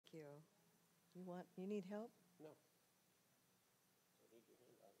You need help? No.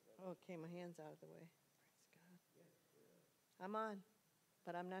 Okay, my hand's out of the way. Praise God. I'm on,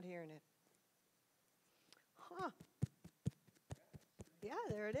 but I'm not hearing it. Huh. Yeah,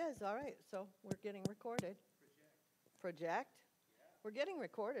 there it is. All right, so we're getting recorded. Project? We're getting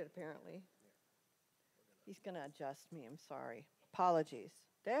recorded, apparently. He's going to adjust me. I'm sorry. Apologies.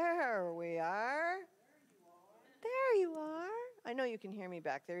 There we are. There you are. I know you can hear me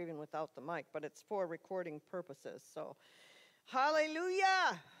back there even without the mic, but it's for recording purposes. So,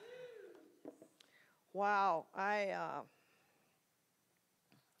 hallelujah. Wow. I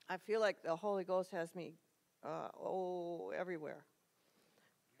feel like the Holy Ghost has me, everywhere.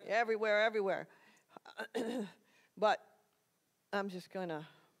 Everywhere. But I'm just going to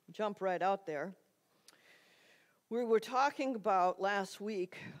jump right out there. We were talking about last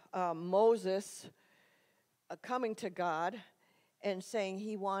week Moses coming to God and saying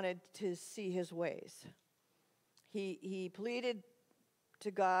he wanted to see his ways. He pleaded to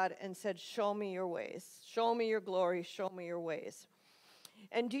God and said, show me your ways. Show me your glory. Show me your ways.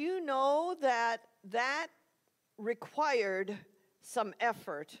 And do you know that that required some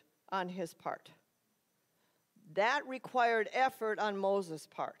effort on his part? That required effort on Moses'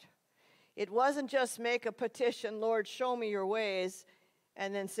 part. It wasn't just make a petition, Lord, show me your ways,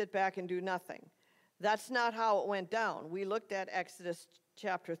 and then sit back and do nothing. That's not how it went down. We looked at Exodus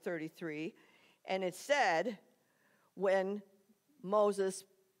chapter 33, and it said when Moses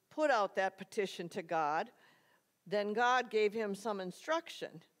put out that petition to God, then God gave him some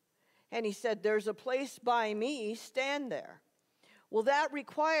instruction. And he said, there's a place by me, stand there. Well, that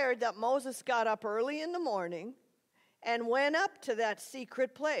required that Moses got up early in the morning and went up to that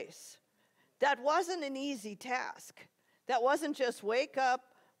secret place. That wasn't an easy task. That wasn't just wake up,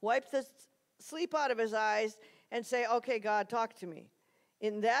 wipe the sleep out of his eyes, and say, okay, God, talk to me.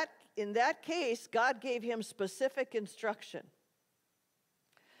 In that case, God gave him specific instruction.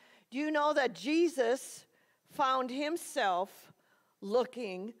 Do you know that Jesus found himself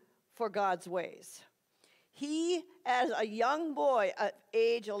looking for God's ways? He, as a young boy at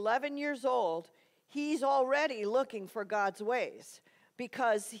age 11 years old, he's already looking for God's ways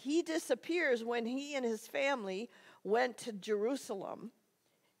because he disappears when he and his family went to Jerusalem,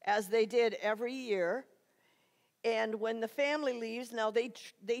 as they did every year. And when the family leaves, now they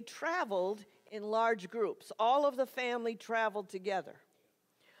traveled in large groups. All of the family traveled together.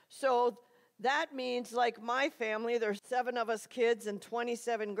 So that means, like my family, there's 7 of us kids and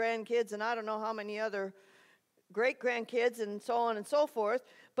 27 grandkids, and I don't know how many other great-grandkids and so on and so forth.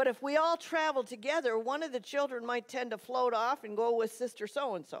 But if we all travel together, one of the children might tend to float off and go with sister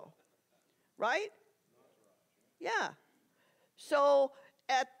so-and-so. Right? Yeah. So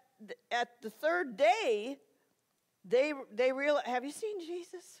at the third day, they realize, have you seen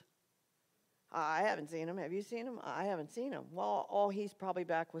Jesus? I haven't seen him. Have you seen him? I haven't seen him. Well, he's probably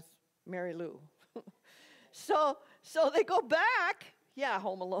back with Mary Lou. So they go back. Yeah,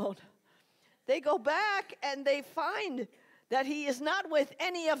 Home Alone. They go back and they find that he is not with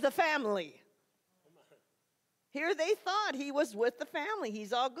any of the family. Here they thought he was with the family.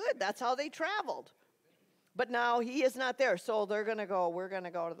 He's all good. That's how they traveled. But now he is not there. So we're going to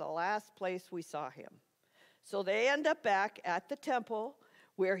go to the last place we saw him. So they end up back at the temple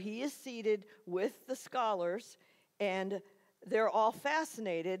where he is seated with the scholars, and they're all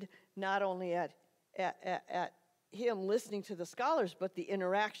fascinated not only at him listening to the scholars, but the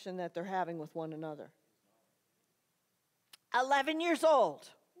interaction that they're having with one another. 11 years old.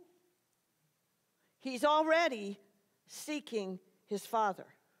 He's already seeking his father.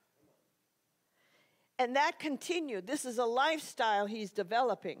 And that continued. This is a lifestyle he's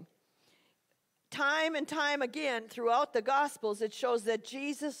developing. Time and time again throughout the Gospels, it shows that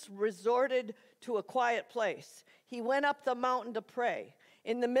Jesus resorted to a quiet place. He went up the mountain to pray.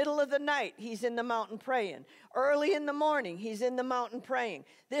 In the middle of the night, he's in the mountain praying. Early in the morning, he's in the mountain praying.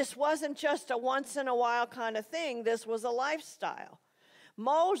 This wasn't just a once-in-a-while kind of thing. This was a lifestyle.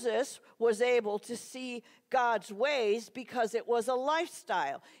 Moses was able to see God's ways because it was a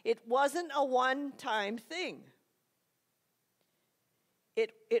lifestyle. It wasn't a one-time thing.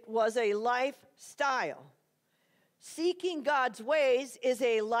 It was a lifestyle. Seeking God's ways is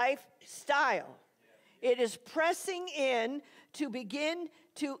a lifestyle. It is pressing in to begin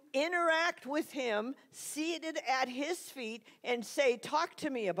to interact with him, seated at his feet, and say, talk to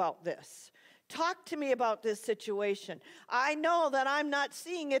me about this. Talk to me about this situation. I know that I'm not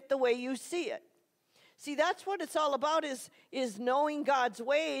seeing it the way you see it. See, that's what it's all about, is knowing God's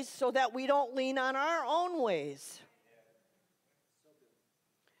ways so that we don't lean on our own ways.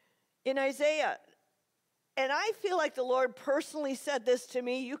 In Isaiah, And I feel like the Lord personally said this to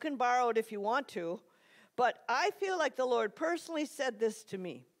me. You can borrow it if you want to. But I feel like the Lord personally said this to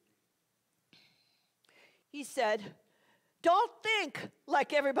me. He said, don't think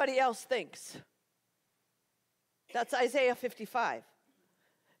like everybody else thinks. That's Isaiah 55.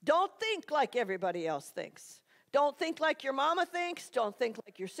 Don't think like everybody else thinks. Don't think like your mama thinks. Don't think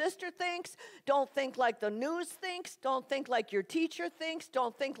like your sister thinks. Don't think like the news thinks. Don't think like your teacher thinks.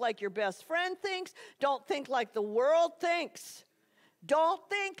 Don't think like your best friend thinks. Don't think like the world thinks. Don't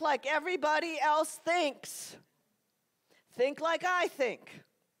think like everybody else thinks. Think like I think.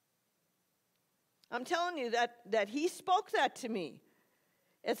 I'm telling you that he spoke that to me.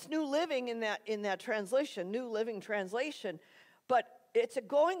 It's New Living in that translation, New Living Translation. But it's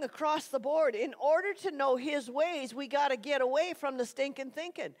going across the board. In order to know his ways, we got to get away from the stinking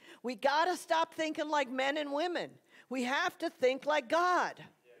thinking. We got to stop thinking like men and women. We have to think like God.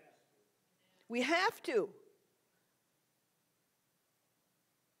 We have to.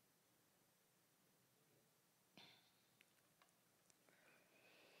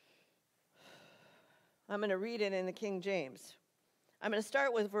 I'm going to read it in the King James. I'm going to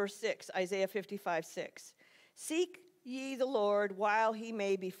start with verse 6, Isaiah 55:6. Seek ye the Lord while he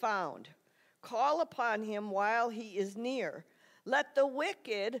may be found. Call upon him while he is near. Let the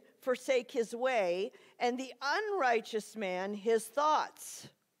wicked forsake his way, and the unrighteous man his thoughts.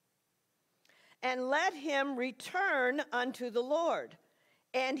 And let him return unto the Lord.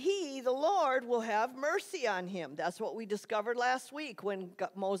 And he, the Lord, will have mercy on him. That's what we discovered last week when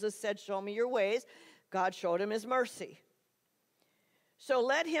Moses said, show me your ways. God showed him his mercy. So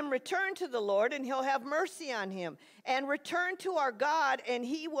let him return to the Lord, and he'll have mercy on him. And return to our God, and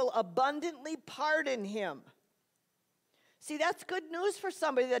he will abundantly pardon him. See, that's good news for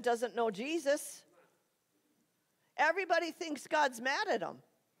somebody that doesn't know Jesus. Everybody thinks God's mad at them.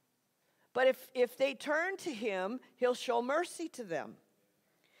 But if they turn to him, he'll show mercy to them.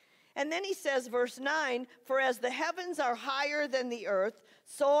 And then he says, verse 9, for as the heavens are higher than the earth,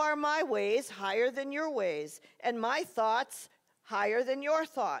 so are my ways higher than your ways, and my thoughts higher than your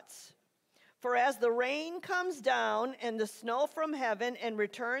thoughts. For as the rain comes down and the snow from heaven and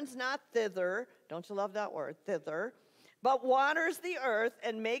returns not thither, don't you love that word, thither, but waters the earth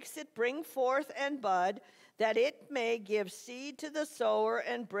and makes it bring forth and bud, that it may give seed to the sower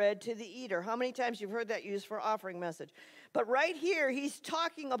and bread to the eater. How many times you've heard that used for offering message? But right here, he's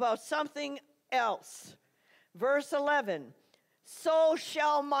talking about something else. Verse 11, so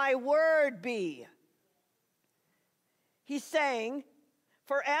shall my word be. He's saying,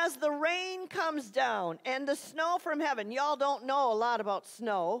 for as the rain comes down and the snow from heaven, y'all don't know a lot about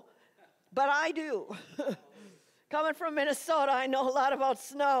snow, but I do. Coming from Minnesota, I know a lot about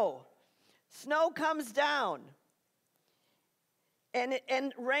snow. Snow comes down.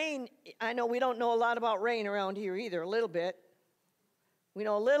 And rain, I know we don't know a lot about rain around here either, a little bit. We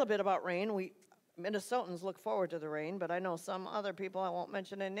know a little bit about rain. We Minnesotans look forward to the rain, but I know some other people, I won't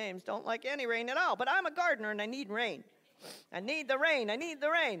mention their names, don't like any rain at all. But I'm a gardener and I need rain. I need the rain. I need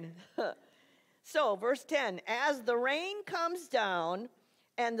the rain. So, verse 10, as the rain comes down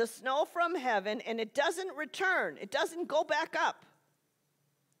and the snow from heaven, and it doesn't return, it doesn't go back up.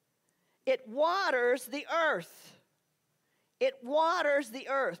 It waters the earth. It waters the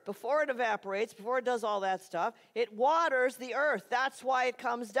earth. Before it evaporates, before it does all that stuff, it waters the earth. That's why it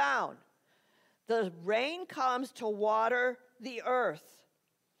comes down. The rain comes to water the earth.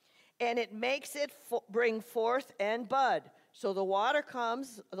 And it makes it bring forth and bud. So the water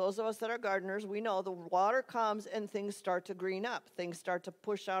comes, those of us that are gardeners, we know the water comes and things start to green up. Things start to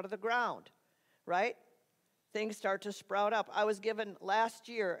push out of the ground, right? Things start to sprout up. I was given, last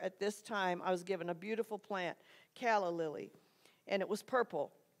year at this time, I was given a beautiful plant, calla lily, and it was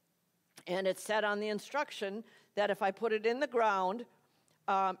purple. And it said on the instruction that if I put it in the ground,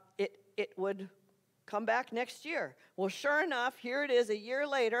 it would come back next year. Well, sure enough, here it is a year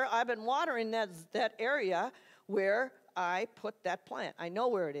later. I've been watering that area where I put that plant. I know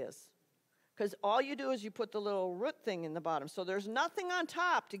where it is. Because all you do is you put the little root thing in the bottom. So there's nothing on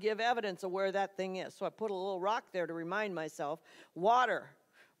top to give evidence of where that thing is. So I put a little rock there to remind myself, water,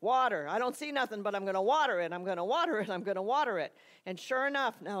 water. I don't see nothing, but I'm going to water it. I'm going to water it. I'm going to water it. And sure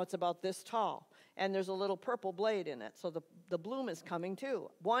enough, now it's about this tall. And there's a little purple blade in it. So the bloom is coming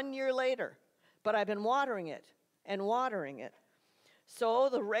too. 1 year later. But I've been watering it and watering it. So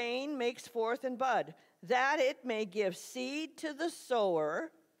the rain makes forth and bud, that it may give seed to the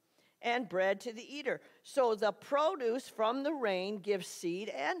sower and bread to the eater. So the produce from the rain gives seed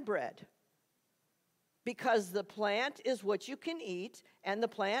and bread. Because the plant is what you can eat, and the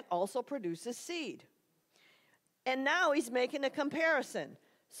plant also produces seed. And now he's making a comparison.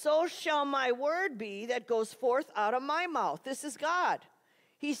 so shall my word be that goes forth out of my mouth. This is God.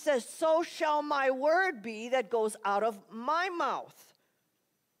 He says, so shall my word be that goes out of my mouth.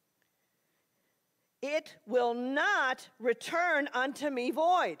 It will not return unto me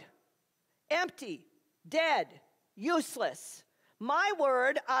void, empty, dead, useless. My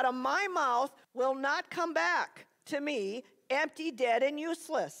word out of my mouth will not come back to me empty, dead, and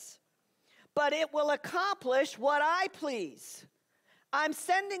useless, but it will accomplish what I please. I'm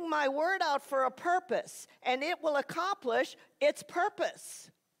sending my word out for a purpose, and it will accomplish its purpose.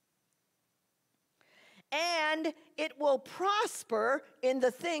 And it will prosper in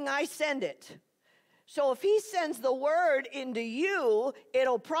the thing I send it. So if he sends the word into you,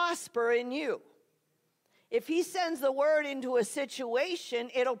 it'll prosper in you. If he sends the word into a situation,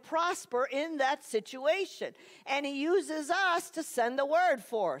 it'll prosper in that situation. And he uses us to send the word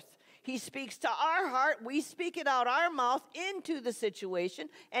forth. He speaks to our heart, we speak it out our mouth into the situation,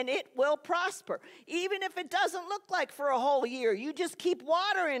 and it will prosper. Even if it doesn't look like for a whole year, you just keep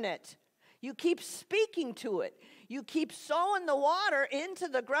watering it. You keep speaking to it. You keep sowing the water into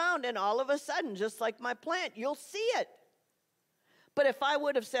the ground, and all of a sudden, just like my plant, you'll see it. But if I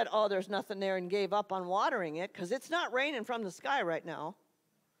would have said, oh, there's nothing there, and gave up on watering it, because it's not raining from the sky right now,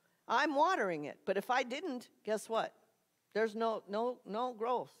 I'm watering it. But if I didn't, guess what? There's no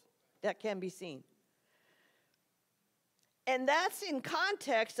growth that can be seen. And that's in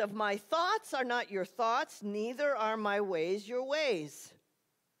context of my thoughts are not your thoughts, neither are my ways your ways.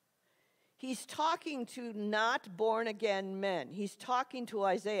 He's talking to not born again men. He's talking to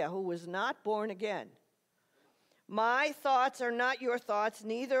Isaiah, who was not born again. My thoughts are not your thoughts,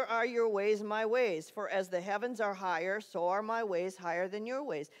 neither are your ways my ways. For as the heavens are higher, so are my ways higher than your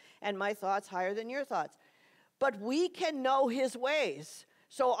ways, and my thoughts higher than your thoughts. But we can know his ways,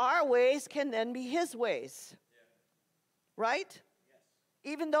 so our ways can then be his ways. Yeah. Right?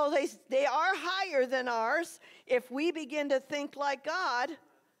 Yes. Even though they are higher than ours, if we begin to think like God,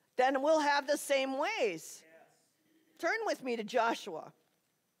 then we'll have the same ways. Yes. Turn with me to Joshua.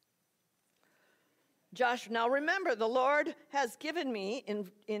 Now remember, the Lord has given me,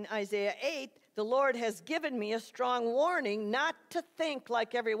 in Isaiah 8, the Lord has given me a strong warning not to think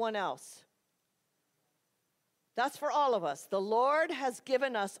like everyone else. That's for all of us. The Lord has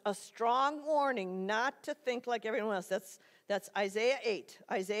given us a strong warning not to think like everyone else. That's Isaiah 8.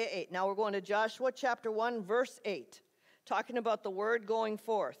 Isaiah 8. Now we're going to Joshua chapter 1, verse 8, talking about the word going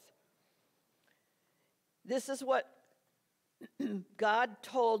forth. This is what God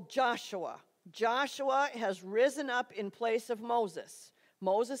told Joshua. Joshua has risen up in place of Moses.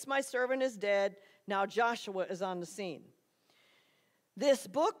 Moses, my servant, is dead. Now Joshua is on the scene. This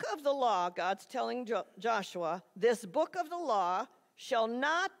book of the law, God's telling Joshua, this book of the law shall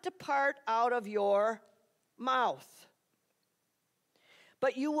not depart out of your mouth,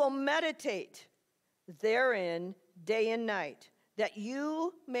 but you will meditate therein day and night, that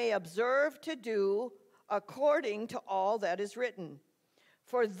you may observe to do according to all that is written.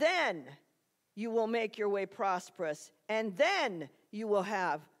 For then you will make your way prosperous, and then you will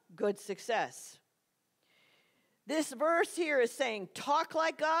have good success. This verse here is saying, talk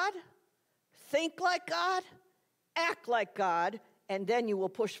like God, think like God, act like God, and then you will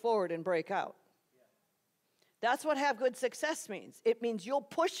push forward and break out. That's what have good success means. It means you'll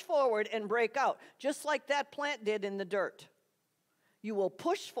push forward and break out, just like that plant did in the dirt. You will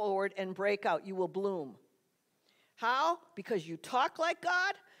push forward and break out. You will bloom. How? Because you talk like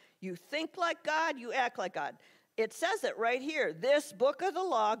God, you think like God, you act like God. It says it right here. This book of the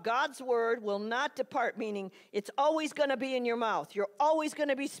law, God's word, will not depart, meaning it's always going to be in your mouth. You're always going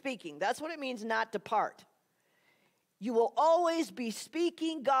to be speaking. That's what it means, not depart. You will always be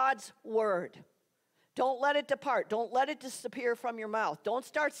speaking God's word. Don't let it depart. Don't let it disappear from your mouth. Don't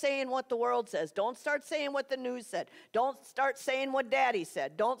start saying what the world says. Don't start saying what the news said. Don't start saying what daddy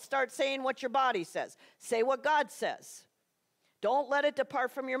said. Don't start saying what your body says. Say what God says. Don't let it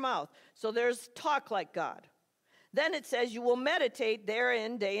depart from your mouth. So there's talk like God. Then it says you will meditate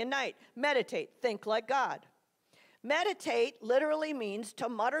therein day and night. Meditate, think like God. Meditate literally means to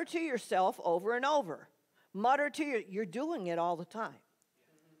mutter to yourself over and over. Mutter to you're doing it all the time.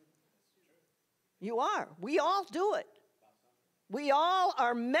 You are. We all do it. We all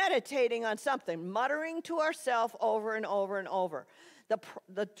are meditating on something, muttering to ourselves over and over and over.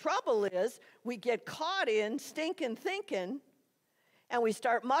 The trouble is we get caught in stinking thinking, and we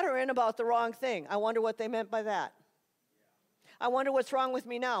start muttering about the wrong thing. I wonder what they meant by that. I wonder what's wrong with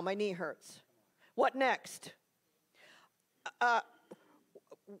me now. My knee hurts. What next?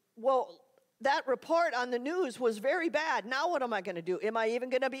 Well, that report on the news was very bad. Now what am I going to do? Am I even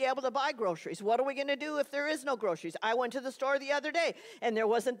going to be able to buy groceries? What are we going to do if there is no groceries? I went to the store the other day, and there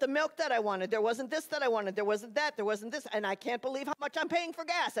wasn't the milk that I wanted. There wasn't this that I wanted. There wasn't that. There wasn't this. And I can't believe how much I'm paying for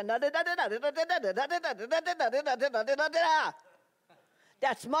gas. And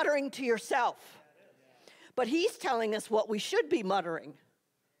that's muttering to yourself. But he's telling us what we should be muttering.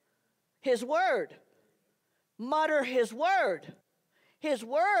 His word. Mutter his word. His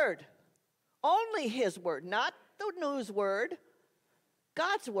word. Only his word, not the news word.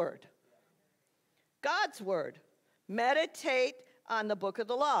 God's word. God's word. Meditate on the book of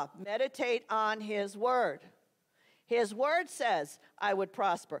the law. Meditate on his word. His word says, I would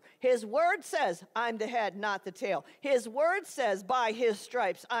prosper. His word says, I'm the head, not the tail. His word says, by his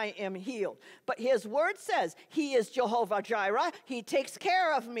stripes, I am healed. But his word says, he is Jehovah Jireh. He takes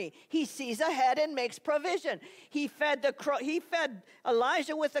care of me. He sees ahead and makes provision. He fed the crow. He fed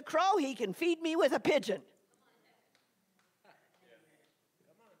Elijah with a crow. He can feed me with a pigeon.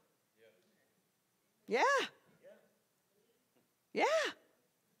 Yeah. Yeah.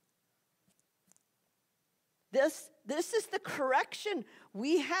 This is the correction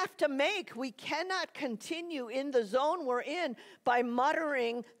we have to make. We cannot continue in the zone we're in by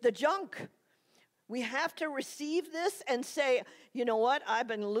muttering the junk. We have to receive this and say, you know what? I've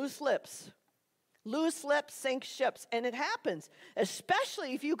been loose lips. Loose lips sink ships. And it happens.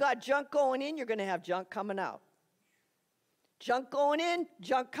 Especially if you got junk going in, you're going to have junk coming out. Junk going in,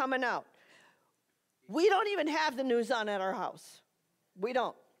 junk coming out. We don't even have the news on at our house. We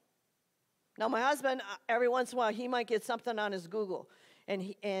don't. Now, my husband, every once in a while, he might get something on his Google,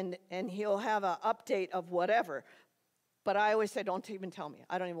 and he'll have an update of whatever. But I always say, don't even tell me.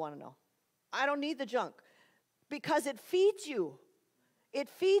 I don't even want to know. I don't need the junk, because it feeds you. It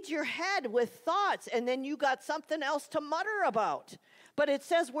feeds your head with thoughts, and then you got something else to mutter about. But it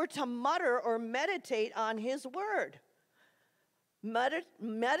says we're to mutter or meditate on his word.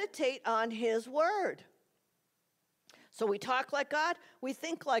 Meditate on his word. So we talk like God, we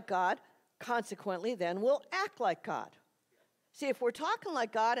think like God. Consequently, then, we'll act like God. See, if we're talking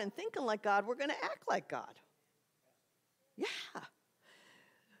like God and thinking like God, we're going to act like God. Yeah.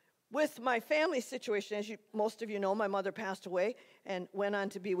 With my family situation, as most of you know, my mother passed away and went on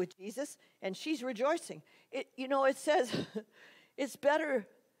to be with Jesus, and she's rejoicing. It says it's better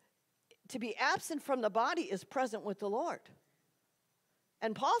to be absent from the body is present with the Lord.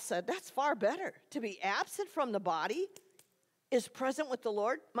 And Paul said that's far better. To be absent from the body is present with the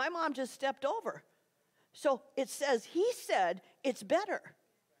Lord. My mom just stepped over. So it says, he said, it's better.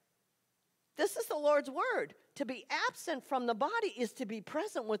 This is the Lord's word. To be absent from the body is to be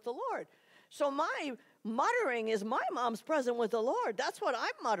present with the Lord. So my muttering is my mom's present with the Lord. That's what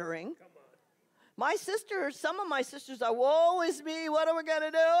I'm muttering. My sisters, some of my sisters are, woe is me, what are we going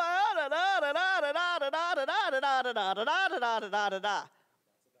to do? A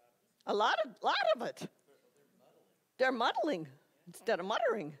lot of it. They're muddling instead of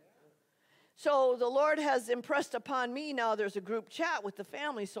muttering. So the Lord has impressed upon me now there's a group chat with the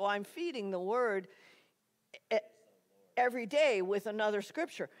family, so I'm feeding the word every day with another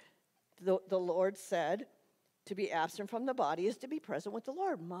scripture. The Lord said to be absent from the body is to be present with the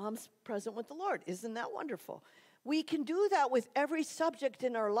Lord. Mom's present with the Lord. Isn't that wonderful? We can do that with every subject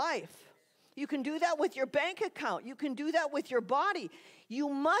in our life. You can do that with your bank account. You can do that with your body. You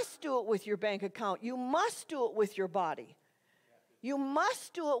must do it with your bank account. You must do it with your body. You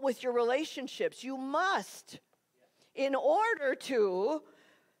must do it with your relationships. You must, in order to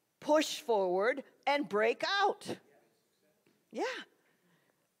push forward and break out. Yeah.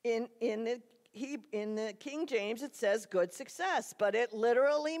 In the King James, it says good success, but it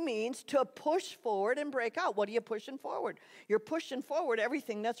literally means to push forward and break out. What are you pushing forward? You're pushing forward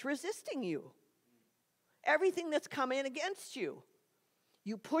everything that's resisting you, everything that's coming against you.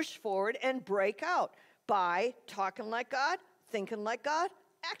 You push forward and break out by talking like God, thinking like God,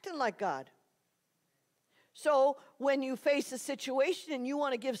 acting like God. So when you face a situation and you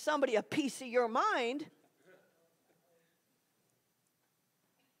want to give somebody a piece of your mind,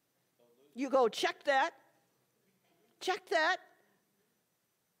 you go, check that. Check that.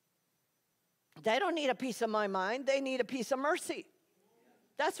 They don't need a piece of my mind. They need a piece of mercy.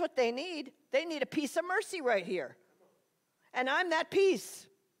 That's what they need. They need a piece of mercy right here. And I'm that piece.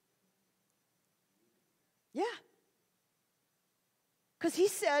 Yeah. Because he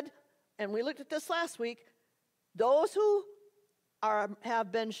said, and we looked at this last week, those who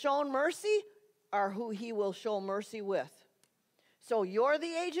have been shown mercy are who he will show mercy with. So you're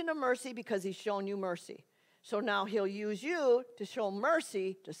the agent of mercy because he's shown you mercy. So now he'll use you to show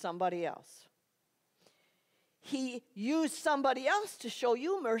mercy to somebody else. he used somebody else to show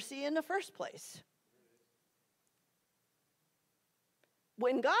you mercy in the first place.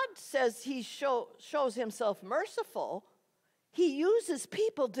 When God says he shows himself merciful, he uses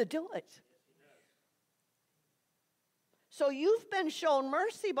people to do it. So you've been shown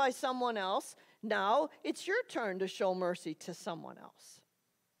mercy by someone else. Now it's your turn to show mercy to someone else.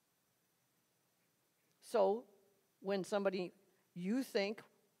 So when somebody you think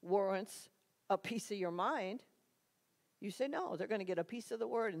warrants a piece of your mind, you say, no, they're going to get a piece of the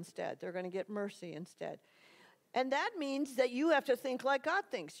word instead. They're going to get mercy instead. And that means that you have to think like God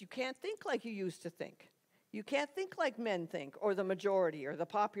thinks. You can't think like you used to think. You can't think like men think, or the majority, or the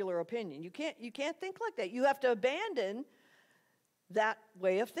popular opinion. You can't think like that. You have to abandon that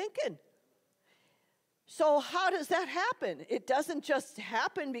way of thinking. So how does that happen? It doesn't just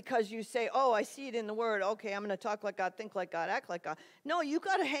happen because you say, oh, I see it in the word. Okay, I'm going to talk like God, think like God, act like God. No, you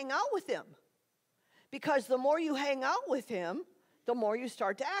got to hang out with him. Because the more you hang out with him, the more you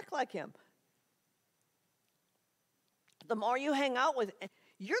start to act like him. The more you hang out with,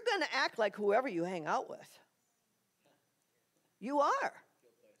 you're going to act like whoever you hang out with. You are.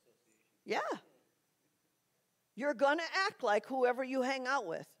 Yeah. You're going to act like whoever you hang out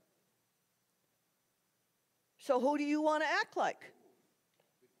with. So who do you want to act like?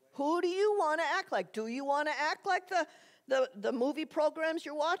 Who do you want to act like? Do you want to act like the movie programs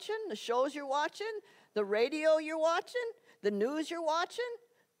you're watching, the shows you're watching, the radio you're watching, the news you're watching,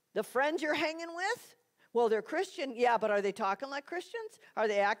 the friends you're hanging with? Well, they're Christian. Yeah, but are they talking like Christians? Are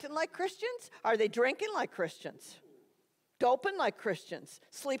they acting like Christians? Are they drinking like Christians? Doping like Christians?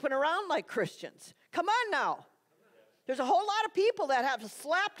 Sleeping around like Christians? Come on now. There's a whole lot of people that have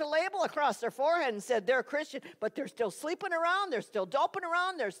slapped a label across their forehead and said they're Christian, but they're still sleeping around, they're still doping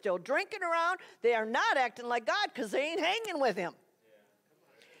around, they're still drinking around. They are not acting like God because they ain't hanging with him.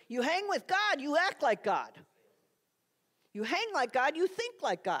 You hang with God, you act like God. You hang like God, you think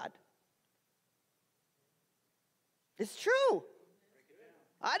like God. It's true.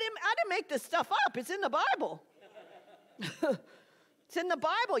 I didn't make this stuff up. It's in the Bible. It's in the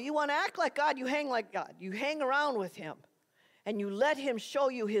Bible. You want to act like God, you hang like God. You hang around with him, and you let him show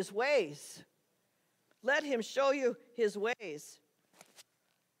you his ways. Let him show you his ways.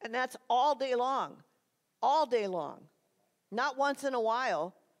 And that's all day long. All day long. Not once in a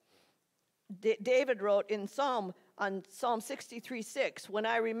while. David wrote in Psalm 63:6, when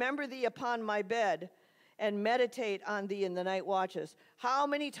I remember thee upon my bed and meditate on thee in the night watches. How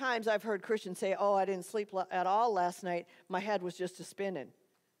many times I've heard Christians say, oh, I didn't sleep at all last night. My head was just a-spinning.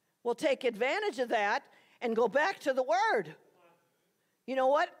 Well, take advantage of that and go back to the Word. You know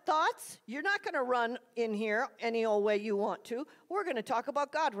what, thoughts? You're not going to run in here any old way you want to. We're going to talk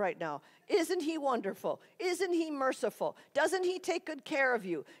about God right now. Isn't he wonderful? Isn't he merciful? Doesn't he take good care of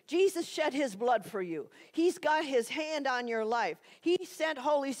you? Jesus shed his blood for you. He's got his hand on your life. He sent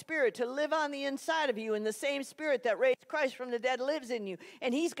Holy Spirit to live on the inside of you, and the same Spirit that raised Christ from the dead lives in you.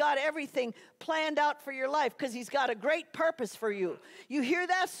 And he's got everything planned out for your life because he's got a great purpose for you. You hear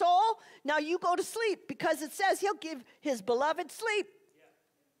that, soul? Now you go to sleep because it says he'll give his beloved sleep.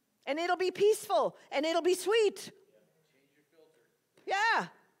 And it'll be peaceful, and it'll be sweet. Yeah.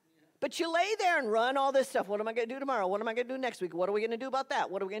 But you lay there and run all this stuff. What am I going to do tomorrow? What am I going to do next week? What are we going to do about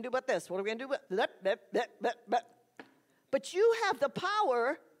that? What are we going to do about this? What are we going to do about that? But you have the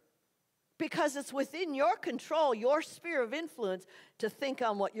power, because it's within your control, your sphere of influence, to think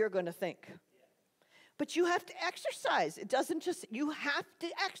on what you're going to think. But you have to exercise. It doesn't just, you have to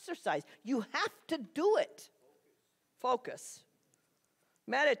exercise. You have to do it. Focus.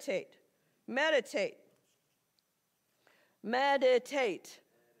 Meditate. Meditate. Meditate.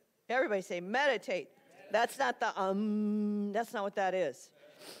 Everybody say meditate. That's not that's not what that is.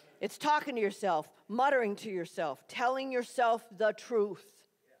 It's talking to yourself, muttering to yourself, telling yourself the truth.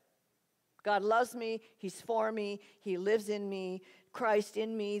 God loves me. He's for me. He lives in me. Christ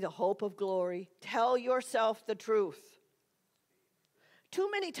in me, the hope of glory. Tell yourself the truth. Too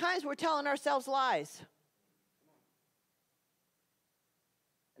many times we're telling ourselves lies.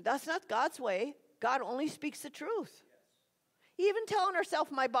 That's not God's way. God only speaks the truth. Even telling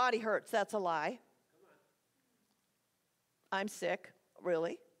ourselves my body hurts, that's a lie. I'm sick,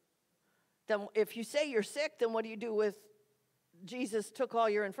 really? Then if you say you're sick, then what do you do with Jesus took all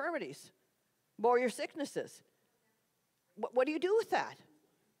your infirmities, bore your sicknesses? What do you do with that?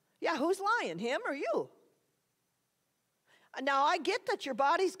 Yeah, who's lying, him or you? Now, I get that your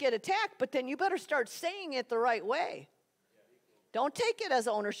bodies get attacked, but then you better start saying it the right way. Don't take it as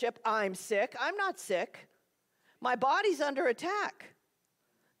ownership. I'm sick. I'm not sick. My body's under attack.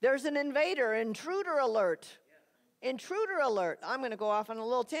 There's an invader, intruder alert. Intruder alert. I'm going to go off on a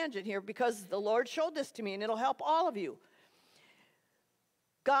little tangent here because the Lord showed this to me, and it'll help all of you.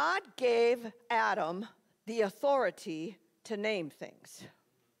 God gave Adam the authority to name things.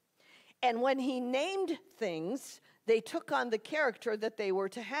 And when he named things, they took on the character that they were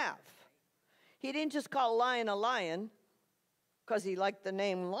to have. He didn't just call a lion because he liked the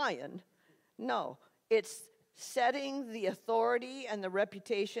name lion. No, it's setting the authority and the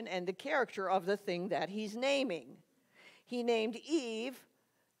reputation and the character of the thing that he's naming. He named Eve,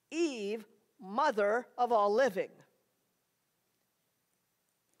 mother of all living.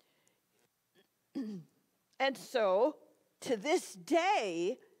 And so, to this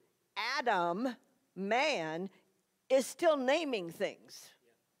day, Adam, man, is still naming things.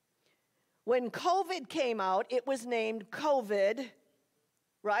 When COVID came out, it was named COVID,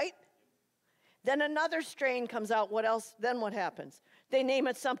 right? Then another strain comes out. What else? Then what happens? They name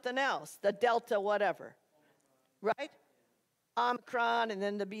it something else, the Delta whatever, right? Omicron, and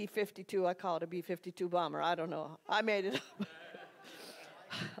then the B-52. I call it a B-52 bomber. I don't know. I made it up.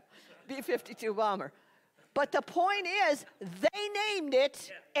 B-52 bomber. But the point is, they named it,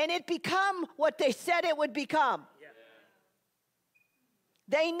 and it became what they said it would become.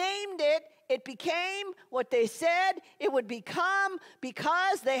 They named it, it became what they said it would become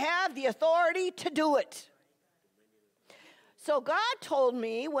because they have the authority to do it. So God told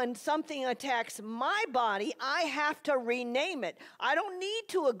me when something attacks my body, I have to rename it. I don't need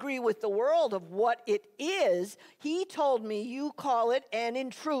to agree with the world of what it is. He told me, you call it an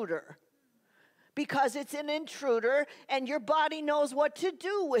intruder. Because it's an intruder, and your body knows what to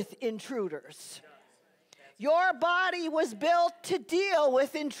do with intruders. Your body was built to deal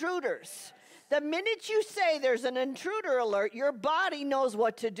with intruders. The minute you say there's an intruder alert, your body knows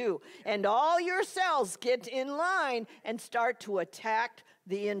what to do. And all your cells get in line and start to attack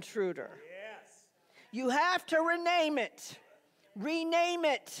the intruder. Yes. You have to rename it. Rename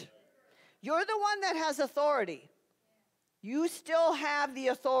it. You're the one that has authority. You still have the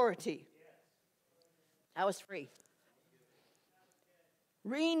authority. That was free.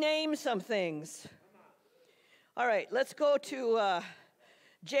 Rename some things. All right, let's go to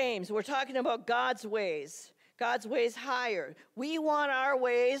James. We're talking about God's ways. God's ways higher. We want our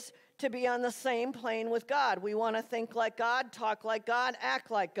ways to be on the same plane with God. We want to think like God, talk like God, act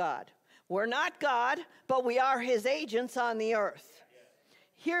like God. We're not God, but we are his agents on the earth.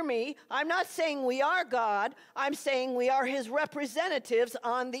 Hear me. I'm not saying we are God. I'm saying we are his representatives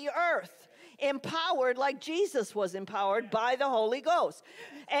on the earth. Empowered like Jesus was empowered by the Holy Ghost.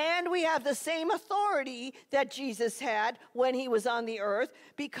 And we have the same authority that Jesus had when he was on the earth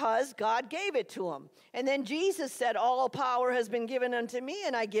because God gave it to him. And then Jesus said, all power has been given unto me,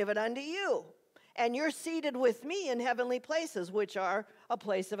 and I give it unto you. And you're seated with me in heavenly places, which are a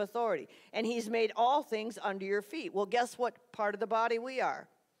place of authority. And he's made all things under your feet. Well, guess what part of the body we are?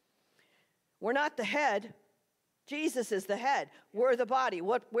 We're not the head. Jesus is the head. We're the body.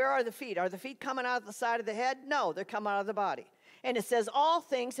 Where are the feet? Are the feet coming out of the side of the head? No, they're coming out of the body. And it says all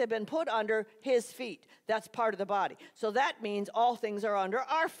things have been put under his feet. That's part of the body. So that means all things are under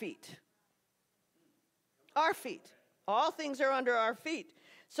our feet. Our feet. All things are under our feet.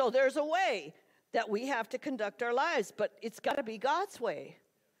 So there's a way that we have to conduct our lives, but it's got to be God's way.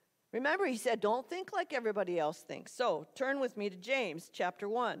 Remember, he said, don't think like everybody else thinks. So turn with me to James chapter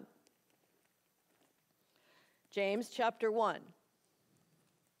 1. James chapter 1.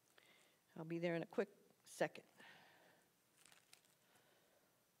 I'll be there in a quick second.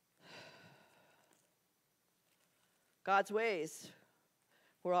 God's ways.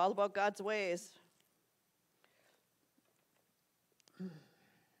 We're all about God's ways.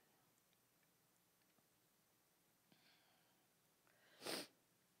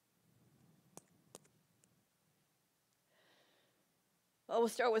 Well, we'll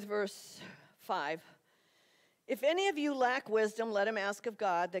start with verse 5. If any of you lack wisdom, let him ask of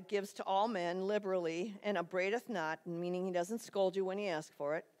God that gives to all men liberally and upbraideth not, meaning he doesn't scold you when you ask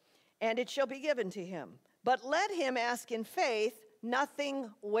for it, and it shall be given to him. But let him ask in faith, nothing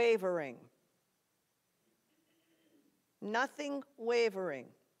wavering. Nothing wavering.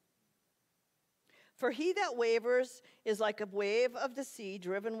 For he that wavers is like a wave of the sea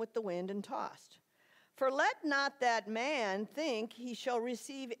driven with the wind and tossed. For let not that man think he shall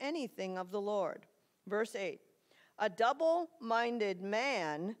receive anything of the Lord. Verse 8. A double-minded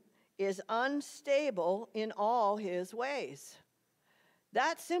man is unstable in all his ways.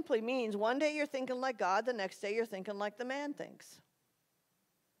 That simply means one day you're thinking like God, the next day you're thinking like the man thinks.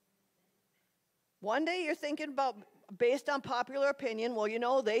 One day you're thinking about, based on popular opinion, well, you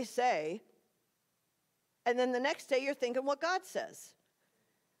know, they say. And then the next day you're thinking what God says.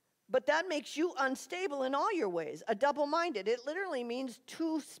 But that makes you unstable in all your ways, a double-minded. It literally means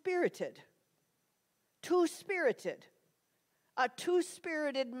two-spirited. Two-spirited. A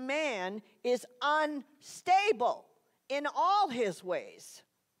two-spirited man is unstable in all his ways.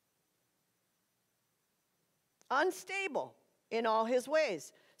 Unstable in all his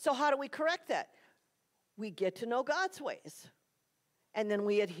ways. So how do we correct that? We get to know God's ways. And then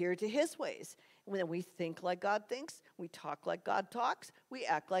we adhere to his ways. And then we think like God thinks. We talk like God talks. We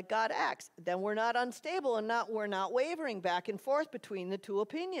act like God acts. Then we're not unstable and we're not wavering back and forth between the two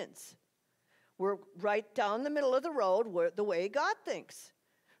opinions. We're right down the middle of the road the way God thinks.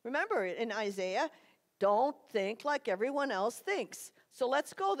 Remember, in Isaiah, don't think like everyone else thinks. So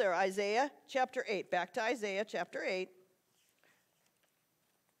let's go there, Isaiah chapter 8. Back to Isaiah chapter 8.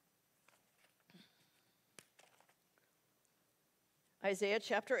 Isaiah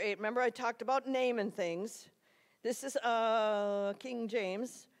chapter 8. Remember I talked about naming things. This is King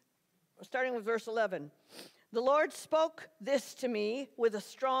James, starting with verse 11. The Lord spoke this to me with a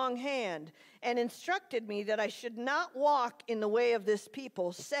strong hand and instructed me that I should not walk in the way of this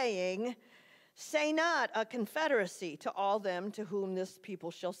people, saying, say not a confederacy to all them to whom this people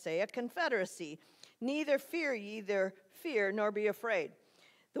shall say a confederacy. Neither fear ye their fear, nor be afraid.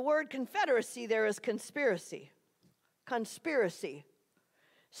 The word confederacy there is conspiracy. Conspiracy.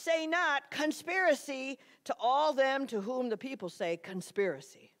 Say not conspiracy to all them to whom the people say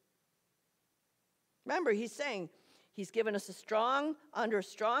conspiracy. Remember, he's saying, he's given us under a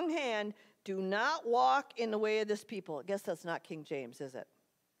strong hand, do not walk in the way of this people. I guess that's not King James, is it?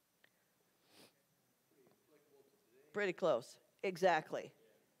 Pretty close. Exactly.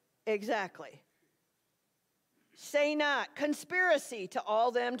 Exactly. Say not conspiracy to all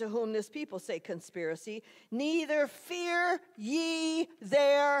them to whom this people say conspiracy, neither fear ye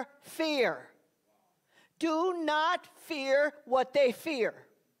their fear. Do not fear what they fear.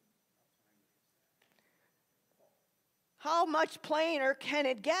 How much plainer can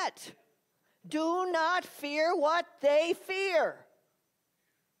it get? Do not fear what they fear.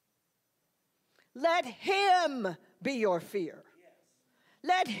 Let him be your fear.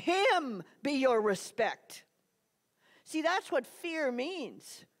 Let him be your respect. See, that's what fear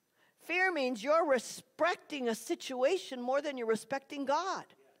means. Fear means you're respecting a situation more than you're respecting God.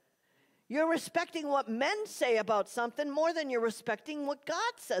 You're respecting what men say about something more than you're respecting what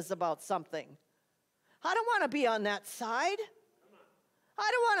God says about something. I don't want to be on that side.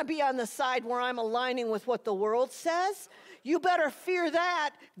 I don't want to be on the side where I'm aligning with what the world says. You better fear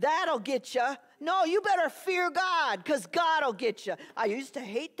that. That'll get you. No, you better fear God, because God will get you. I used to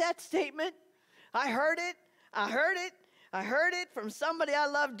hate that statement. I heard it. I heard it from somebody I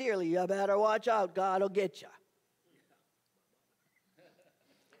love dearly. You better watch out. God will get you.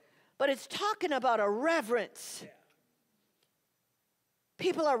 But it's talking about a reverence.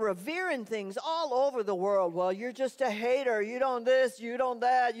 People are revering things all over the world. Well, you're just a hater. You don't this, you don't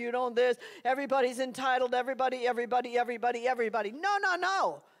that, you don't this. Everybody's entitled. Everybody.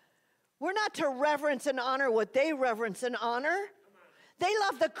 No. We're not to reverence and honor what they reverence and honor. They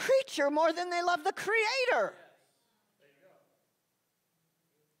love the creature more than they love the Creator.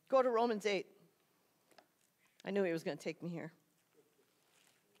 Go to Romans 8. I knew he was going to take me here.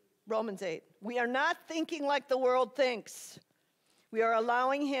 Romans 8. We are not thinking like the world thinks. We are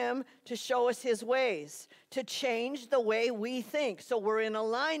allowing him to show us his ways, to change the way we think. So we're in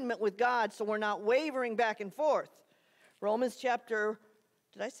alignment with God, so we're not wavering back and forth. Romans chapter,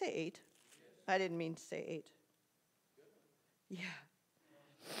 did I say 8? I didn't mean to say 8. Yeah.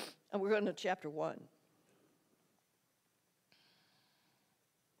 And we're going to chapter 1.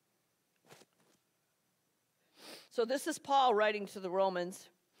 So this is Paul writing to the Romans.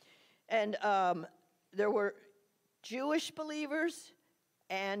 And there were Jewish believers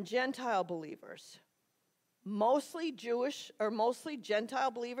and Gentile believers. Mostly Jewish or mostly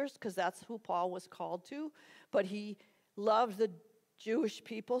Gentile believers, because that's who Paul was called to. But he loved the Jewish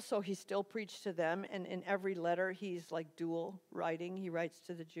people, so he still preached to them. And in every letter, he's like dual writing. He writes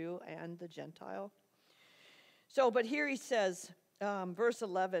to the Jew and the Gentile. So, but here he says, verse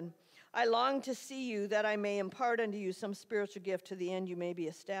 11, I long to see you that I may impart unto you some spiritual gift to the end you may be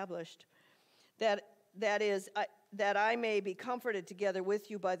established. That is, that I may be comforted together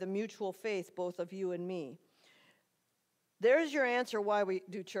with you by the mutual faith, both of you and me. There's your answer why we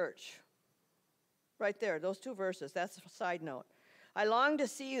do church. Right there, those two verses. That's a side note. I long to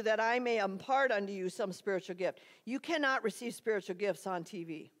see you that I may impart unto you some spiritual gift. You cannot receive spiritual gifts on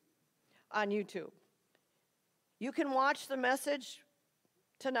TV, on YouTube. You can watch the message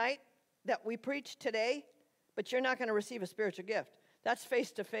tonight that we preached today, but you're not going to receive a spiritual gift. That's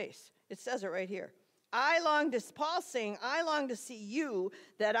face to face. It says it right here. Paul's saying, I long to see you,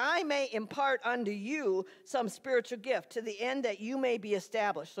 that I may impart unto you some spiritual gift, to the end that you may be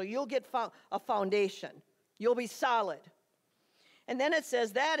established. So you'll get a foundation. You'll be solid. And then it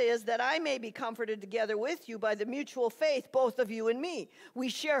says, that is, that I may be comforted together with you by the mutual faith, both of you and me. We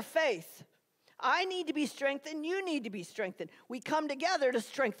share faith. I need to be strengthened. You need to be strengthened. We come together to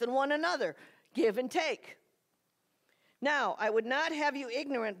strengthen one another. Give and take. Now, I would not have you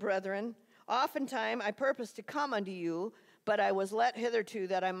ignorant, brethren. Oftentimes I purpose to come unto you, but I was let hitherto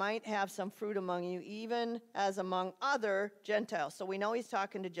that I might have some fruit among you, even as among other Gentiles. So we know he's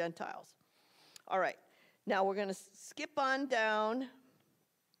talking to Gentiles. All right. Now we're going to skip on down.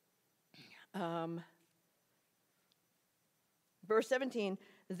 Verse 17.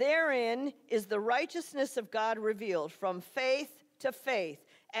 Therein is the righteousness of God revealed from faith to faith.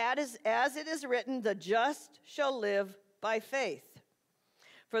 As it is written, the just shall live by faith.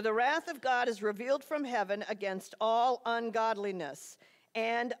 For the wrath of God is revealed from heaven against all ungodliness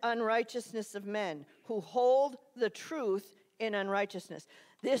and unrighteousness of men who hold the truth in unrighteousness.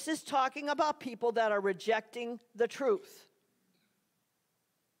 This is talking about people that are rejecting the truth.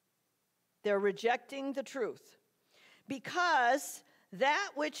 They're rejecting the truth. Because that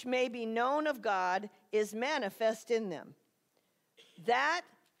which may be known of God is manifest in them. That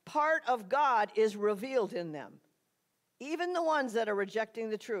part of God is revealed in them. Even the ones that are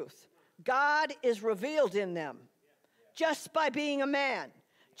rejecting the truth. God is revealed in them. Just by being a man.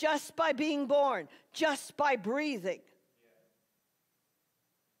 Just by being born. Just by breathing.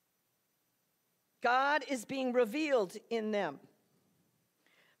 God is being revealed in them.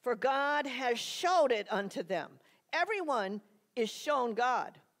 For God has showed it unto them. Everyone is shown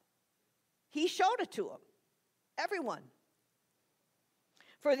God. He showed it to them. Everyone.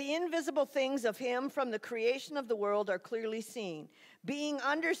 For the invisible things of him from the creation of the world are clearly seen, being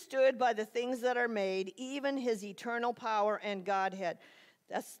understood by the things that are made, even his eternal power and Godhead.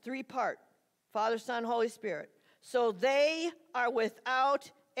 That's three-part. Father, Son, Holy Spirit. So they are without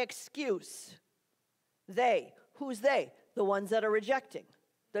excuse. They. Who's they? The ones that are rejecting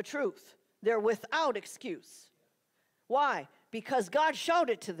the truth. They're without excuse. Why? Because God showed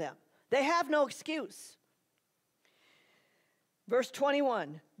it to them. They have no excuse. Verse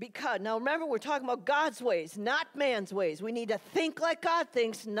 21, now remember, we're talking about God's ways, not man's ways. We need to think like God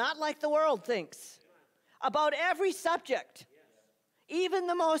thinks, not like the world thinks. About every subject. Even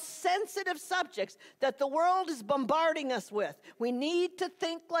the most sensitive subjects that the world is bombarding us with. We need to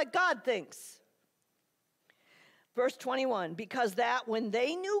think like God thinks. Verse 21, because that when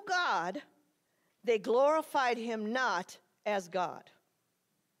they knew God, they glorified him not as God.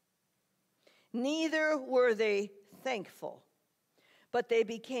 Neither were they thankful. But they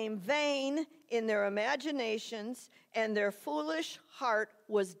became vain in their imaginations, and their foolish heart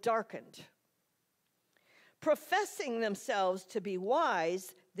was darkened. Professing themselves to be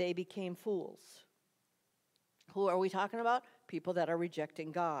wise, they became fools. Who are we talking about? People that are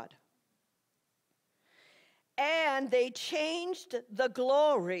rejecting God. And they changed the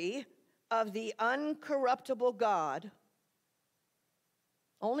glory of the uncorruptible God.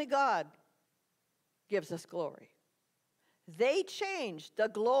 Only God gives us glory. They changed the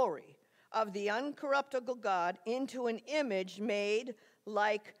glory of the uncorruptible God into an image made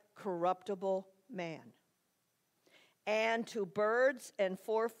like corruptible man, and to birds and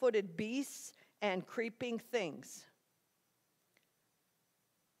four-footed beasts and creeping things.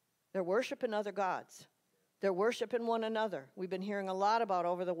 They're worshiping other gods. They're worshiping one another. We've been hearing a lot about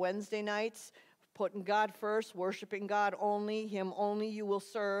over the Wednesday nights, putting God first, worshiping God only. Him only you will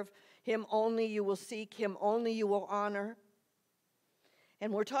serve. Him only you will seek. Him only you will honor.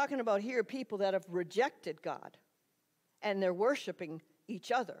 And we're talking about here people that have rejected God. And they're worshiping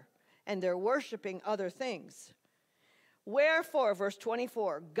each other. And they're worshiping other things. Wherefore, verse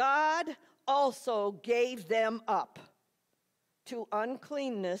 24, God also gave them up to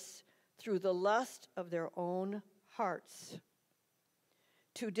uncleanness through the lust of their own hearts,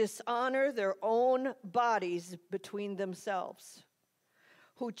 to dishonor their own bodies between themselves,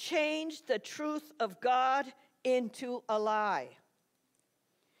 who changed the truth of God into a lie,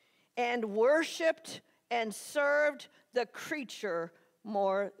 and worshiped and served the creature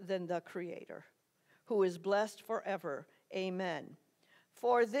more than the Creator, who is blessed forever. Amen.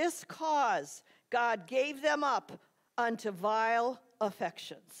 For this cause God gave them up unto vile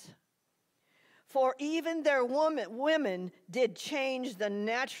affections. For even their women did change the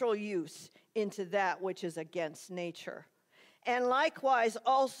natural use into that which is against nature. And likewise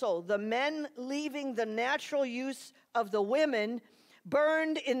also the men, leaving the natural use of the women,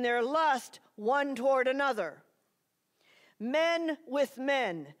 burned in their lust one toward another. Men with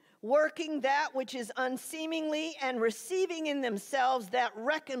men, working that which is unseemingly and receiving in themselves that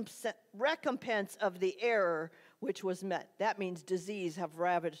recompense of the error which was met. That means disease have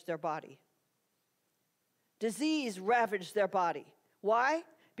ravaged their body. Disease ravaged their body. Why?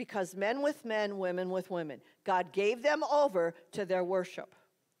 Because men with men, women with women. God gave them over to their worship.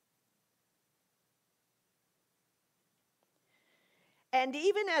 And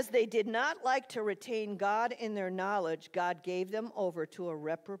even as they did not like to retain God in their knowledge, God gave them over to a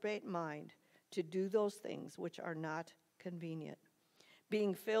reprobate mind to do those things which are not convenient,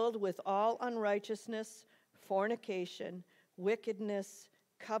 being filled with all unrighteousness, fornication, wickedness,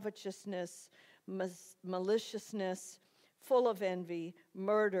 covetousness, maliciousness, full of envy,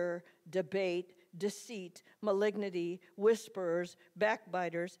 murder, debate, deceit, malignity, whisperers,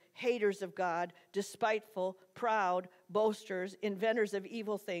 backbiters, haters of God, despiteful, proud, boasters, inventors of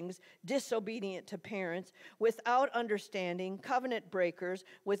evil things, disobedient to parents, without understanding, covenant breakers,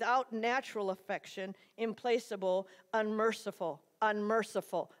 without natural affection, implacable, unmerciful,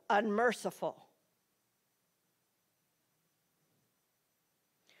 unmerciful, unmerciful.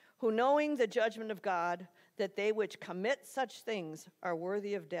 Who knowing the judgment of God, that they which commit such things are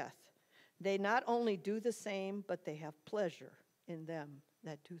worthy of death, they not only do the same, but they have pleasure in them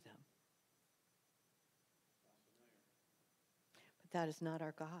that do them. But that is not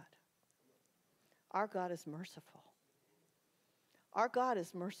our God. Our God is merciful. Our God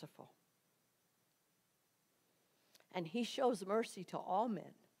is merciful. And he shows mercy to all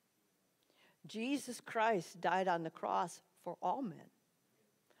men. Jesus Christ died on the cross for all men,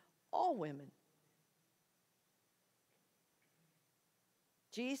 all women.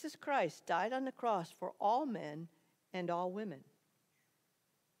 Jesus Christ died on the cross for all men and all women.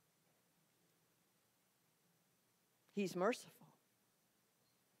 He's merciful.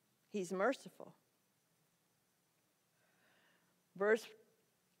 He's merciful. Verse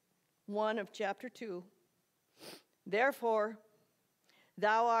 1 of chapter 2. Therefore,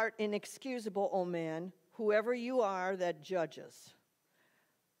 thou art inexcusable, O man, whoever you are that judges.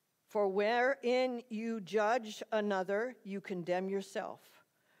 For wherein you judge another, you condemn yourself.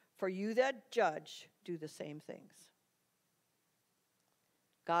 For you that judge do the same things.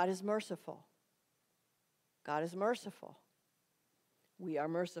 God is merciful. God is merciful. We are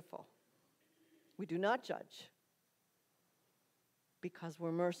merciful. We do not judge because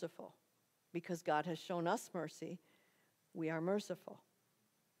we're merciful. Because God has shown us mercy, we are merciful.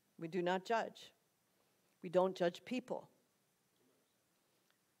 We do not judge. We don't judge people.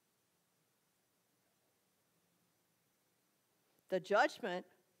 The judgment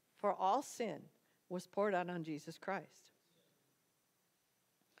for all sin was poured out on Jesus Christ.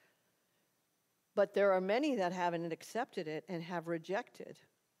 But there are many that haven't accepted it and have rejected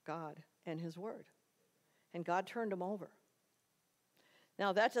God and his word. And God turned them over.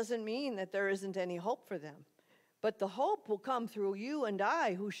 Now, that doesn't mean that there isn't any hope for them. But the hope will come through you and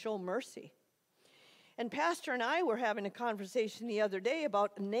I who show mercy. And Pastor and I were having a conversation the other day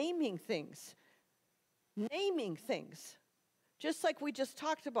about naming things. Naming things. Just like we just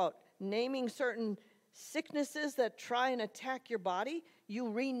talked about, naming certain sicknesses that try and attack your body, you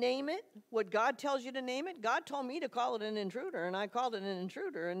rename it, what God tells you to name it. God told me to call it an intruder, and I called it an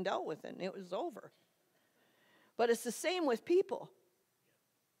intruder and dealt with it, and it was over. But it's the same with people.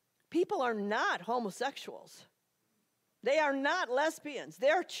 People are not homosexuals. They are not lesbians. They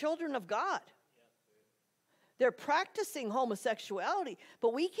are children of God. They're practicing homosexuality,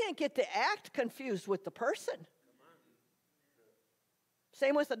 but we can't get the act confused with the person.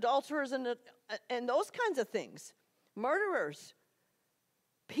 Same with adulterers and those kinds of things. Murderers.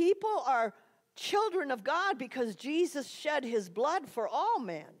 People are children of God because Jesus shed his blood for all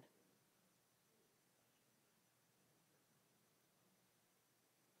men.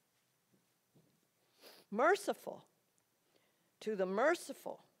 Merciful. To the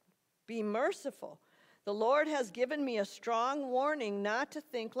merciful. Be merciful. The Lord has given me a strong warning not to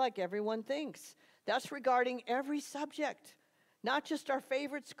think like everyone thinks. That's regarding every subject. Not just our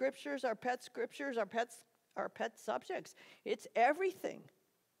favorite scriptures, our pet scriptures, our pet subjects. It's everything.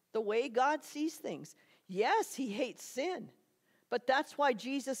 The way God sees things. Yes, he hates sin. But that's why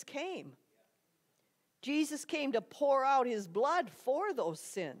Jesus came. Jesus came to pour out his blood for those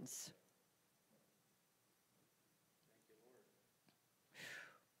sins.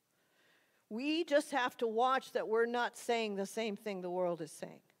 We just have to watch that we're not saying the same thing the world is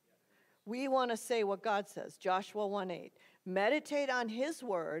saying. We want to say what God says. Joshua 1:8. Meditate on his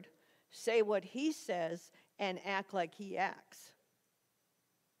word, say what he says, and act like he acts.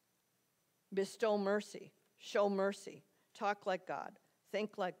 Bestow mercy, show mercy, talk like God,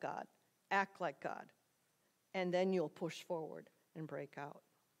 think like God, act like God, and then you'll push forward and break out.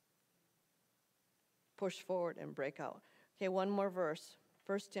 push forward and break out. Okay, one more verse.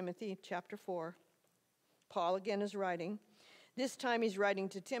 1 Timothy chapter 4. Paul again is writing. This time he's writing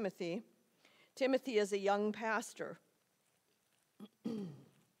to Timothy. Timothy is a young pastor.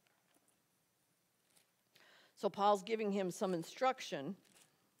 So Paul's giving him some instruction.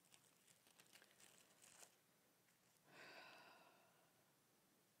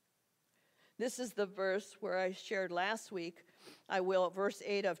 This is the verse where I shared last week. Verse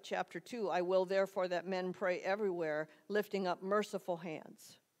 8 of chapter 2, I will therefore that men pray everywhere, lifting up merciful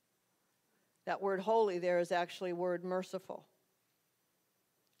hands. That word holy there is actually word merciful.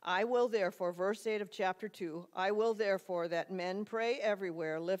 I will therefore, verse 8 of chapter 2, I will therefore that men pray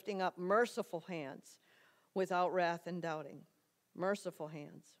everywhere, lifting up merciful hands, without wrath and doubting. Merciful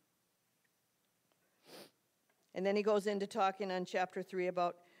hands. And then he goes into talking on chapter 3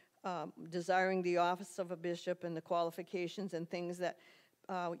 about desiring the office of a bishop and the qualifications and things that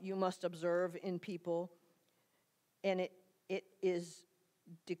you must observe in people. And it is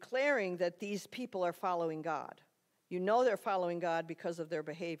declaring that these people are following God. You know they're following God because of their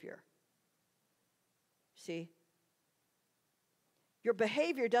behavior. See? Your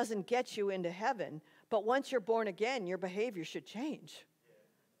behavior doesn't get you into heaven, but once you're born again, your behavior should change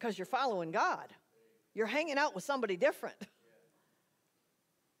because you're following God. You're hanging out with somebody different.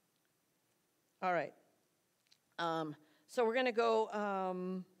 All right. So we're going to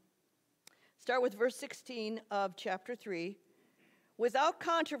go start with verse 16 of chapter 3. Without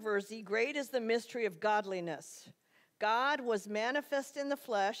controversy, great is the mystery of godliness. God was manifest in the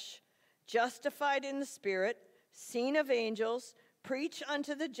flesh, justified in the spirit, seen of angels, preached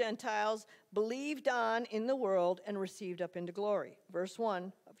unto the Gentiles, believed on in the world, and received up into glory. Verse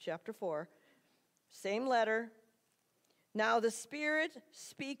 1 of chapter 4. Same letter. Now the Spirit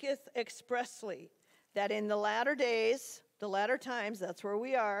speaketh expressly that in the latter days, the latter times, that's where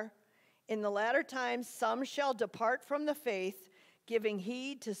we are, in the latter times some shall depart from the faith, giving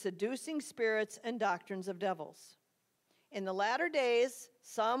heed to seducing spirits and doctrines of devils. In the latter days,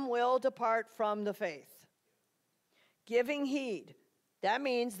 some will depart from the faith. Giving heed. That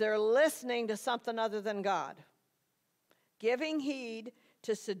means they're listening to something other than God. Giving heed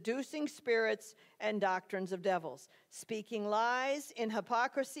to seducing spirits and doctrines of devils. Speaking lies in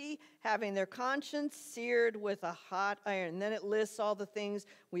hypocrisy, having their conscience seared with a hot iron. And then it lists all the things.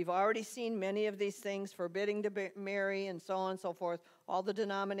 We've already seen many of these things, forbidding to marry and so on and so forth. All the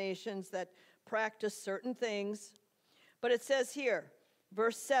denominations that practice certain things. But it says here,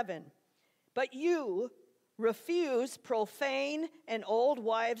 verse 7, but you refuse profane and old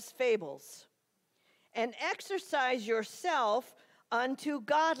wives' fables, and exercise yourself unto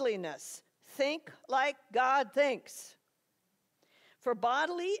godliness. Think like God thinks. For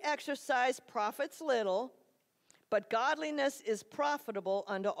bodily exercise profits little, but godliness is profitable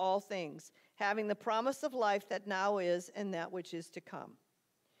unto all things, having the promise of life that now is and that which is to come.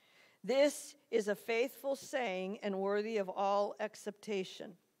 This is a faithful saying and worthy of all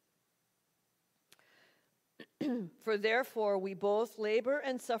acceptation. For therefore we both labor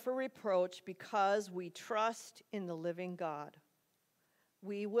and suffer reproach because we trust in the living God.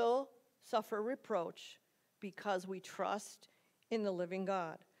 We will suffer reproach because we trust in the living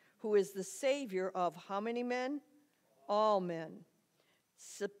God, who is the Savior of how many men? All men,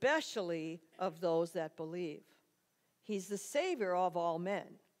 especially of those that believe. He's the Savior of all men,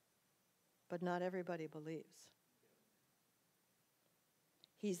 but not everybody believes.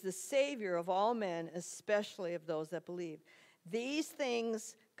 He's the Savior of all men, especially of those that believe. These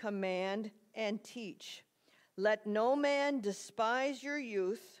things command and teach. Let no man despise your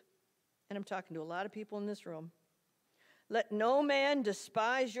youth. And I'm talking to a lot of people in this room. Let no man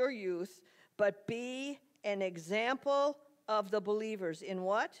despise your youth, but be an example of the believers. In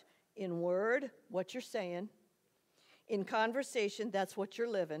what? In word, what you're saying. In conversation, that's what you're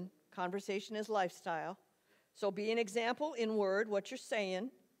living. Conversation is lifestyle. So be an example in word, what you're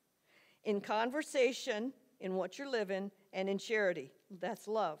saying. In conversation, in what you're living. And in charity, that's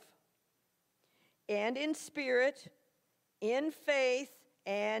love. And in spirit, in faith,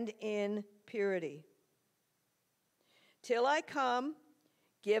 and in purity. Till I come,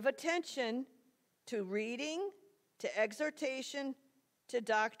 give attention to reading, to exhortation, to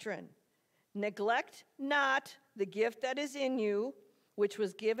doctrine. Neglect not the gift that is in you, which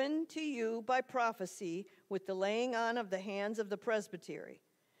was given to you by prophecy with the laying on of the hands of the presbytery.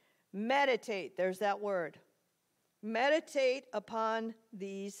 Meditate, there's that word. Meditate upon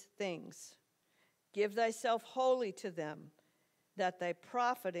these things. Give thyself wholly to them, that thy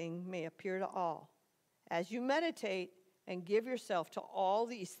profiting may appear to all. As you meditate and give yourself to all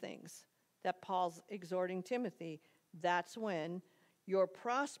these things that Paul's exhorting Timothy, that's when your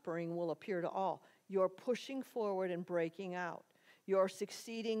prospering will appear to all. you're pushing forward and breaking out. You're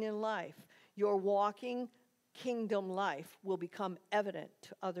succeeding in life. Your walking kingdom life will become evident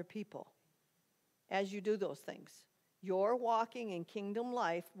to other people as you do those things. Your walking in kingdom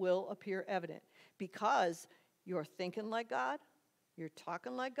life will appear evident because you're thinking like God, you're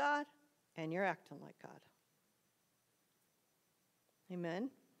talking like God, and you're acting like God. Amen?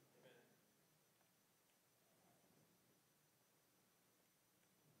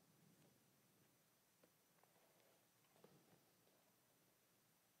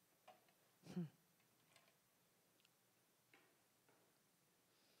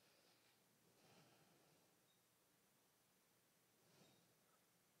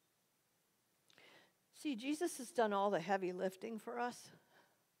 See, Jesus has done all the heavy lifting for us.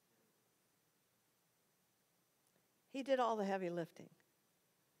 He did all the heavy lifting.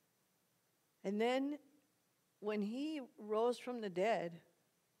 And then when he rose from the dead,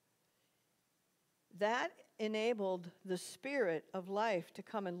 that enabled the Spirit of life to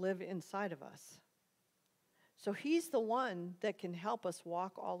come and live inside of us. So he's the one that can help us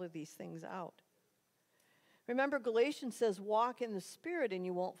walk all of these things out. Remember, Galatians says, walk in the Spirit and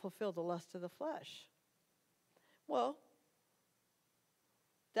you won't fulfill the lust of the flesh. Well,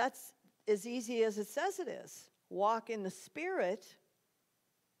 that's as easy as it says it is. Walk in the Spirit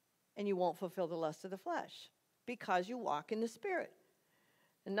and you won't fulfill the lust of the flesh because you walk in the Spirit.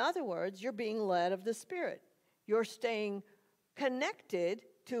 In other words, you're being led of the Spirit. You're staying connected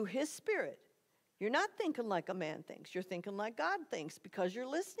to His Spirit. You're not thinking like a man thinks. You're thinking like God thinks because you're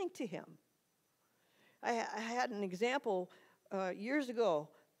listening to Him. I had an example years ago.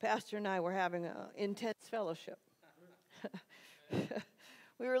 Pastor and I were having an intense fellowship.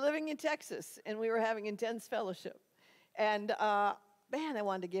 We were living in Texas, and we were having intense fellowship. And, man, I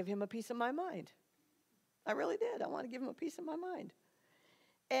wanted to give him a piece of my mind. I really did. I wanted to give him a piece of my mind.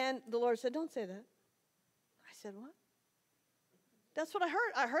 And the Lord said, don't say that. I said, what? That's what I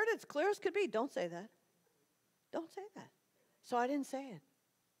heard. I heard it as clear as could be. Don't say that. Don't say that. So I didn't say it.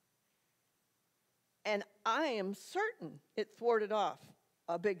 And I am certain it thwarted off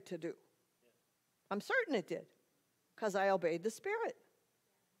a big to-do. I'm certain it did because I obeyed the Spirit.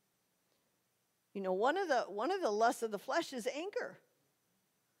 You know, one of the lusts of the flesh is anger.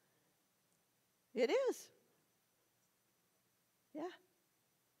 It is. Yeah.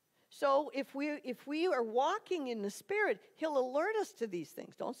 So if we are walking in the Spirit, He'll alert us to these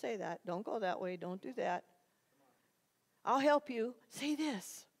things. Don't say that. Don't go that way. Don't do that. I'll help you. Say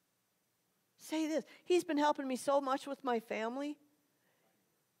this. Say this. He's been helping me so much with my family.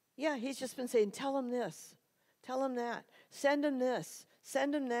 Yeah, He's just been saying, tell them this. Tell them that. Send them this.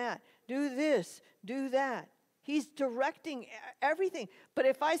 Send them that. Do this. Do that. He's directing everything. But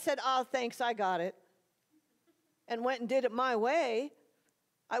if I said, oh, thanks, I got it, and went and did it my way,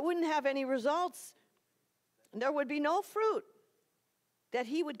 I wouldn't have any results. And there would be no fruit that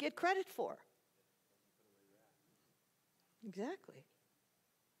He would get credit for. Exactly.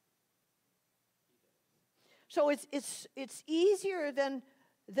 So it's easier than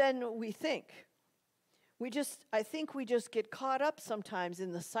we think. I think we just get caught up sometimes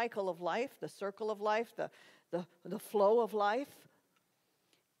in the cycle of life, the circle of life, the flow of life.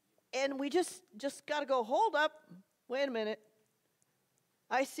 And we just got to go, hold up, wait a minute.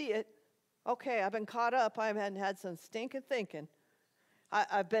 I see it. Okay, I've been caught up. I haven't had some stinking thinking.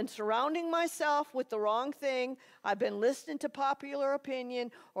 I've been surrounding myself with the wrong thing. I've been listening to popular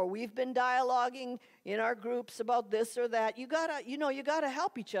opinion, or we've been dialoguing in our groups about this or that. You gotta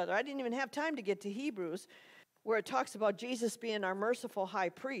help each other. I didn't even have time to get to Hebrews, where it talks about Jesus being our merciful high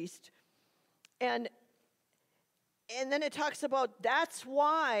priest. And then it talks about that's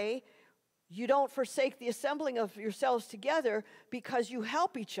why you don't forsake the assembling of yourselves together, because you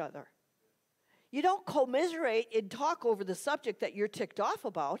help each other. You don't commiserate and talk over the subject that you're ticked off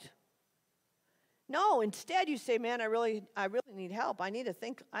about. No, instead you say, man, I really need help. I need to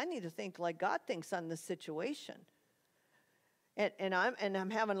think like God thinks on this situation. And I'm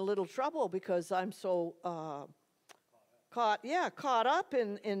having a little trouble because I'm so caught up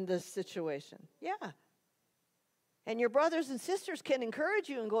in this situation. Yeah. And your brothers and sisters can encourage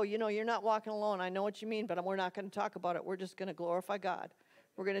you and go, you're not walking alone. I know what you mean, but we're not going to talk about it. We're just going to glorify God.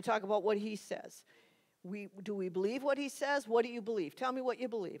 We're going to talk about what He says. Do we believe what He says? What do you believe? Tell me what you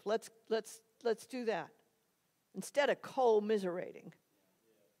believe. Let's do that. Instead of commiserating.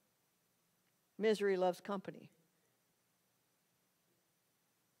 Misery loves company.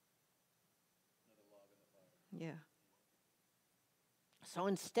 Yeah. So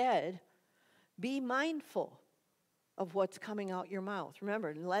instead, be mindful of what's coming out your mouth.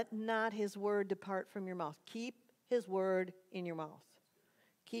 Remember, let not His word depart from your mouth. Keep His word in your mouth.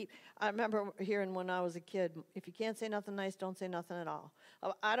 I remember hearing when I was a kid, if you can't say nothing nice, don't say nothing at all.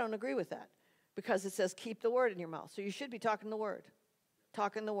 I don't agree with that because it says keep the word in your mouth. So you should be talking the word.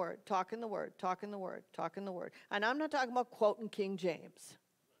 Talking the word, talking the word, talking the word, talking the word. And I'm not talking about quoting King James.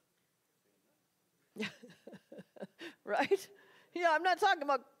 Right? Yeah, I'm not talking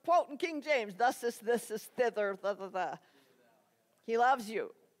about quoting King James. Thus is this is thither. Blah, blah, blah. He loves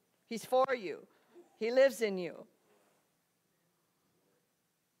you. He's for you. He lives in you.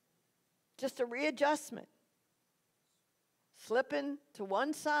 Just a readjustment. Slipping to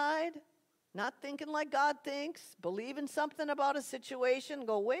one side, not thinking like God thinks, believing something about a situation,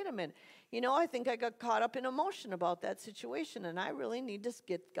 go, wait a minute. I think I got caught up in emotion about that situation, and I really need to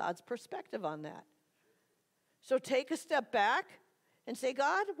get God's perspective on that. So take a step back and say,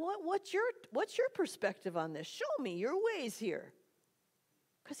 God, what's your perspective on this? Show me your ways here.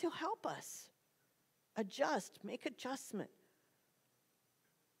 Because he'll help us. Adjust, make adjustment.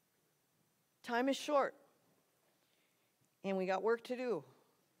 Time is short. And we got work to do.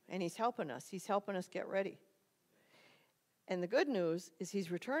 And he's helping us. He's helping us get ready. And the good news is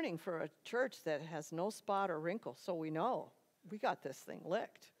he's returning for a church that has no spot or wrinkle. So we know we got this thing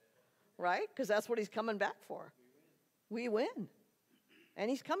licked. Right? Because that's what he's coming back for. We win. And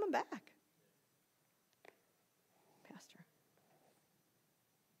he's coming back.